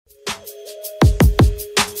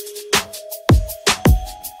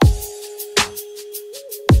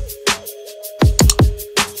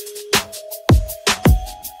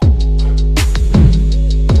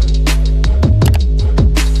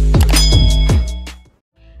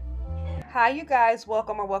Hi you guys,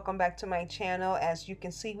 welcome or welcome back to my channel. As you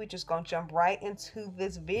can see, we're just going to jump right into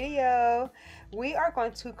this video. We are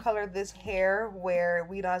going to color this hair where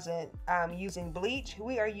we doesn't using bleach.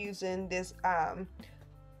 We are using this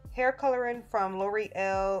hair coloring from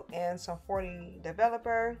L'Oreal and some 40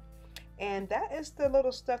 developer, and that is the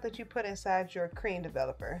little stuff that you put inside your cream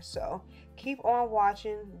developer. So keep on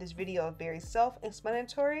watching. This video is very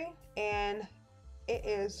self-explanatory, and it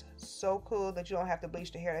is so cool that you don't have to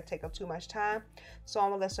bleach the hair to take up too much time. So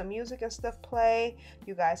I'm gonna let some music and stuff play.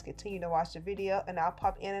 You guys continue to watch the video, and I'll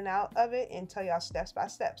pop in and out of it and tell y'all steps by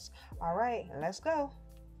steps. All right, let's go.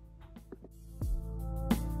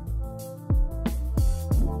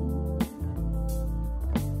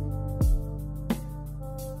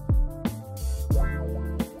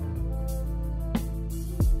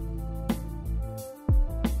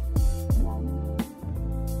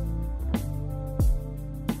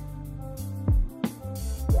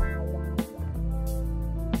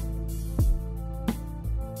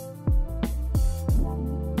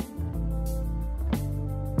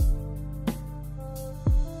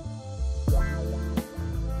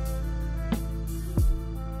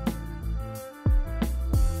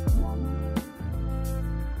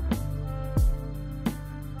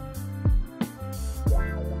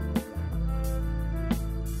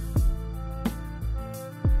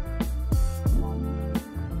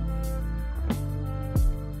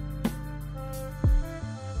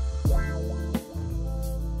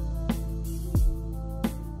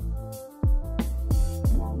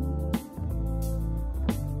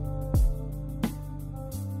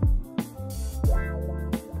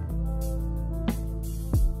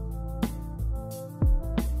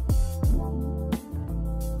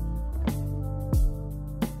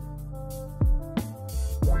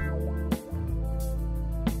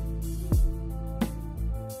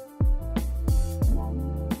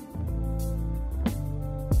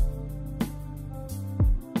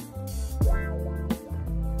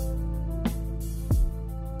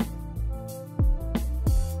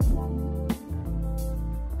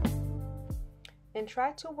 And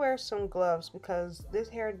try to wear some gloves, because this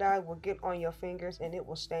hair dye will get on your fingers and it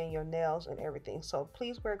will stain your nails and everything. So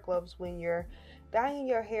please wear gloves when you're dyeing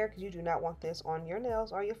your hair, because you do not want this on your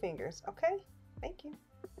nails or your fingers. Okay? Thank you.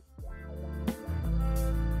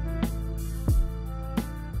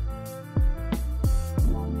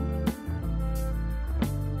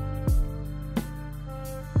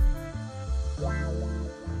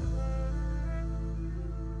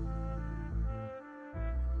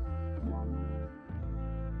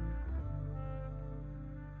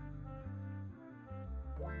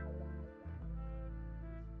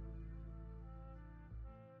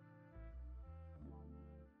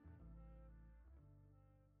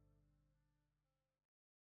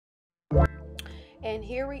 And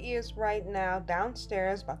here he is right now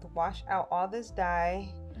downstairs, about to wash out all this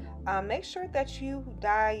dye. Make sure that you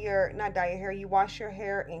you wash your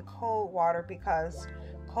hair in cold water, because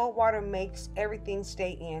cold water makes everything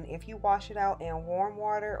stay in. If you wash it out in warm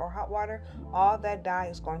water or hot water, all that dye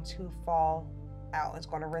is going to fall out. It's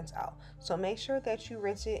going to rinse out. So make sure that you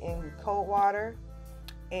rinse it in cold water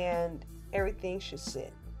and everything should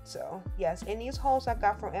sit. So yes, and these holes I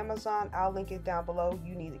got from Amazon, I'll link it down below.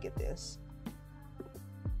 You need to get this.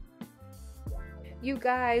 You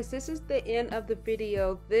guys, this is the end of the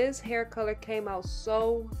video. This hair color came out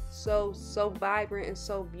so vibrant and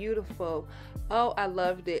so beautiful. Oh, I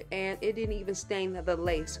loved it, and it didn't even stain the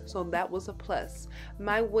lace, so that was a plus.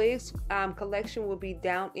 My wigs collection will be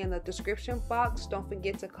down in the description box. Don't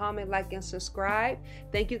forget to comment, like, and subscribe.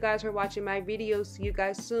 Thank you guys for watching my videos. See you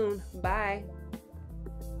guys soon. Bye.